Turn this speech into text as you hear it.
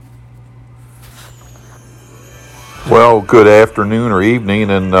Well, good afternoon or evening,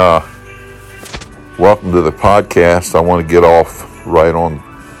 and welcome to the podcast. I want to get off right on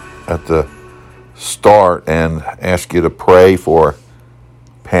at the start and ask you to pray for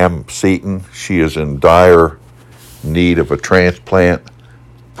Pam Seaton. She is in dire need of a transplant.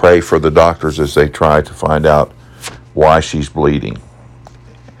 Pray for the doctors as they try to find out why she's bleeding.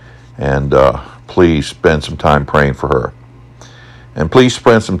 And please spend some time praying for her. And please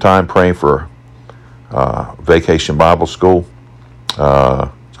spend some time praying for Vacation Bible School. It's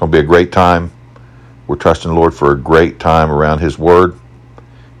going to be a great time. We're trusting the Lord for a great time around His Word.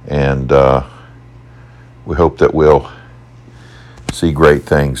 And we hope that we'll see great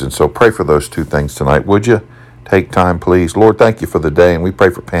things. And so pray for those two things tonight. Would you take time, please? Lord, thank you for the day. And we pray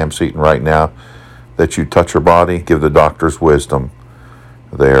for Pam Seaton right now, that you touch her body, give the doctors wisdom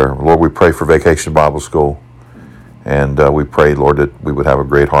there. Lord, we pray for Vacation Bible School. And we pray, Lord, that we would have a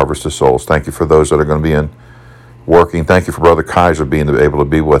great harvest of souls. Thank you for those that are going to be working. Thank you for Brother Kaiser being able to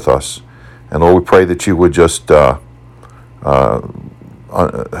be with us. And Lord, we pray that you would just help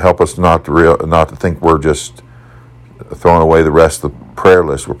us not to think we're just throwing away the rest of the prayer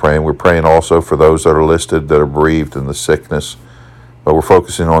list. We're praying also for those that are listed, that are bereaved in the sickness. But we're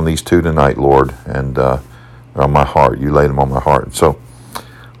focusing on these two tonight, Lord, and on my heart. You laid them on my heart. And so,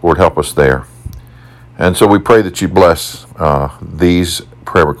 Lord, help us there. And so we pray that you bless these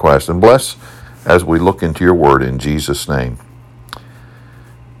prayer requests and bless as we look into your word in Jesus' name.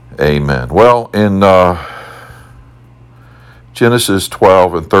 Amen. Well, in Genesis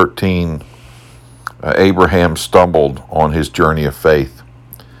 12 and 13, Abraham stumbled on his journey of faith.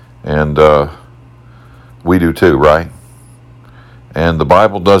 And we do too, right? And the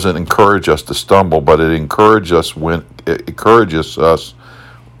Bible doesn't encourage us to stumble, but it encourages us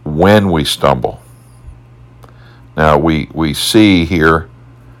when we stumble. Now we see here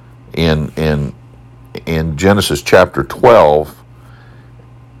in Genesis chapter 12,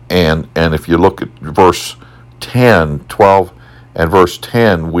 and if you look at verse 12 and verse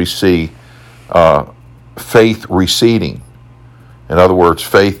 10, we see faith receding. In other words,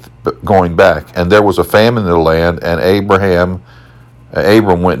 faith going back. And there was a famine in the land, and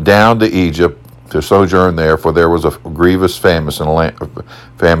Abram went down to Egypt to sojourn there, for there was a grievous famine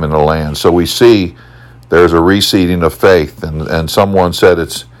in the land. So we see there's a receding of faith, and someone said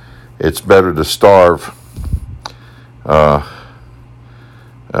it's better to starve.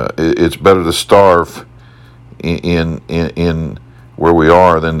 It's better to starve in where we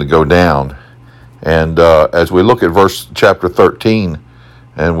are than to go down. And as we look at chapter 13,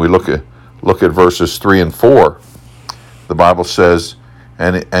 and we look at verses 3 and 4, the Bible says,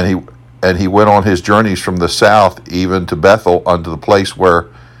 and he went on his journeys from the south even to Bethel, unto the place where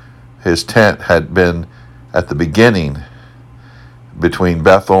his tent had been at the beginning, between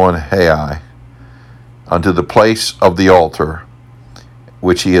Bethel and Hai, unto the place of the altar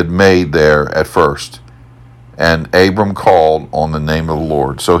which he had made there at first. And Abram called on the name of the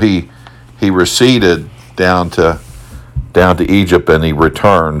Lord. So he receded down to Egypt, and he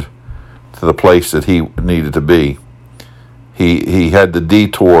returned to the place that he needed to be. He had the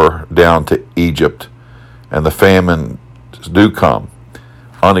detour down to Egypt, and the famines do come.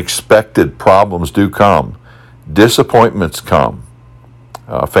 Unexpected problems do come. Disappointments come.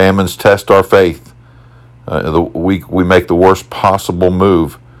 Famines test our faith. We make the worst possible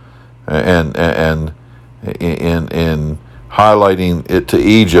move, and in highlighting it to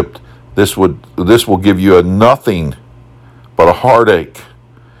Egypt, this will give you a nothing but a heartache.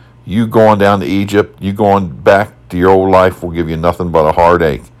 You going down to Egypt, you going back to your old life, will give you nothing but a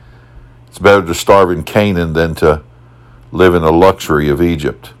heartache. It's better to starve in Canaan than to live in the luxury of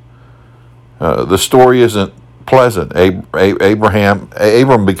Egypt. The story isn't pleasant.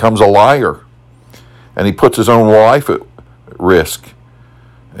 Abram becomes a liar, and he puts his own life at risk.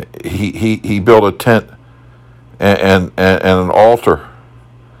 He built a tent and an altar.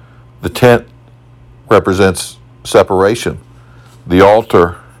 The tent represents separation. The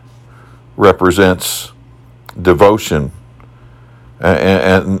altar represents devotion.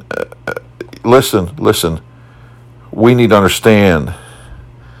 And listen. We need to understand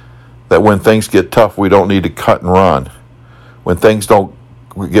that when things get tough, we don't need to cut and run. When things don't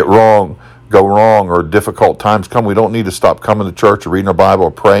go wrong, or difficult times come, we don't need to stop coming to church or reading our Bible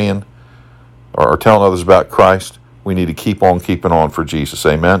or praying or telling others about Christ. We need to keep on keeping on for Jesus.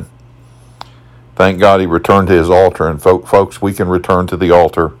 Amen. Thank God he returned to his altar. And folks, we can return to the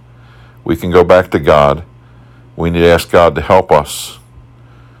altar. We can go back to God. We need to ask God to help us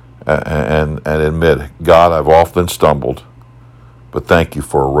and admit, God, I've often stumbled, but thank you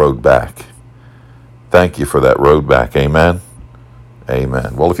for a road back. Thank you for that road back. Amen.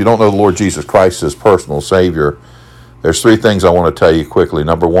 Amen. Well, if you don't know the Lord Jesus Christ as personal Savior, There's three things I want to tell you quickly.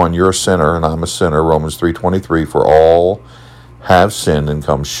 Number one, you're a sinner and I'm a sinner. Romans 3:23, for all have sinned and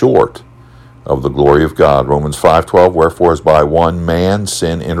come short of the glory of God. Romans 5:12, wherefore as by one man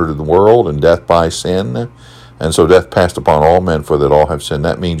sin entered into the world, and death by sin, and so death passed upon all men, for that all have sinned.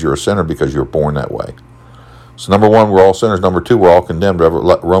 That means you're a sinner because you're born that way. So number one, we're all sinners. Number two, we're all condemned.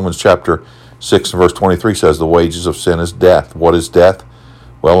 Romans chapter 6 and verse 23 says the wages of sin is death. What is death?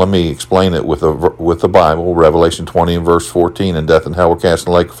 Well, let me explain it with the Bible. Revelation 20 and verse 14, and death and hell were cast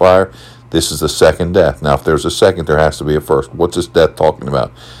in the lake of fire. This is the second death. Now, if there's a second, there has to be a first. What's this death talking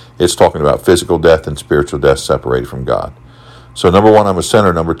about? It's talking about physical death and spiritual death separated from God. So number one, I'm a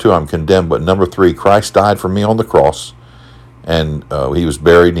sinner. Number two, I'm condemned. But number three, Christ died for me on the cross, and he was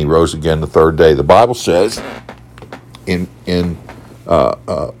buried, and he rose again the third day. The Bible says in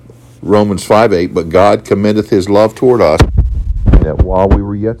Romans 5:8, but God commendeth his love toward us, that while we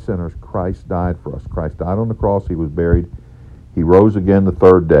were yet sinners, Christ died for us. Christ died on the cross. He was buried. He rose again the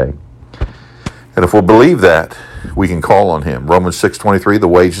third day. And if we'll believe that, we can call on him. Romans 6:23, the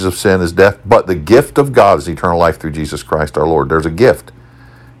wages of sin is death, but the gift of God is eternal life through Jesus Christ our Lord. There's a gift.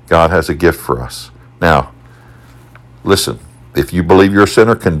 God has a gift for us. Now, listen, if you believe you're a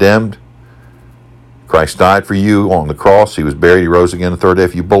sinner, condemned, Christ died for you on the cross, he was buried, he rose again the third day.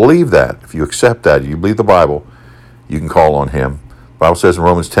 If you believe that, if you accept that, you believe the Bible, you can call on him. The Bible says in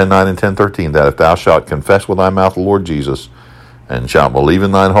Romans 10:9 and 10:13 that if thou shalt confess with thy mouth the Lord Jesus, and shalt believe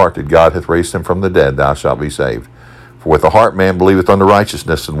in thine heart that God hath raised him from the dead, thou shalt be saved. For with the heart man believeth unto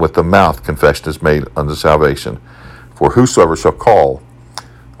righteousness, and with the mouth confession is made unto salvation. For whosoever shall call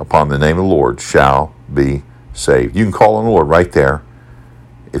upon the name of the Lord shall be saved. You can call on the Lord right there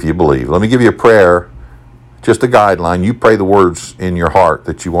if you believe. Let me give you a prayer, just a guideline. You pray the words in your heart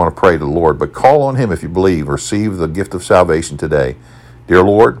that you want to pray to the Lord, but call on him if you believe. Receive the gift of salvation today. Dear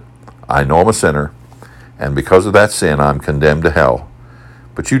Lord, I know I'm a sinner, and because of that sin, I'm condemned to hell.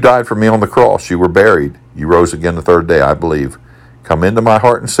 But you died for me on the cross. You were buried. You rose again the third day, I believe. Come into my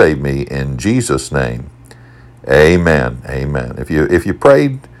heart and save me in Jesus' name. Amen. Amen. If you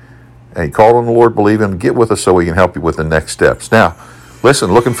prayed and you called on the Lord, believe him, get with us so we can help you with the next steps. Now,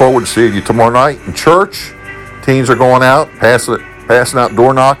 listen, looking forward to seeing you tomorrow night in church. Teens are going out, passing out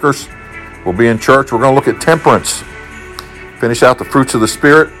door knockers. We'll be in church. We're going to look at temperance. Finish out the fruits of the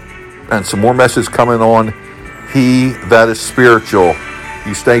Spirit, and some more messages coming on He That Is Spiritual.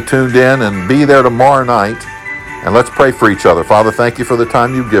 You stay tuned in and be there tomorrow night, and let's pray for each other. Father, thank you for the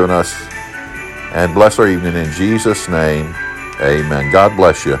time you've given us, and bless our evening in Jesus' name. Amen. God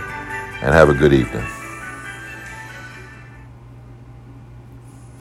bless you, and have a good evening.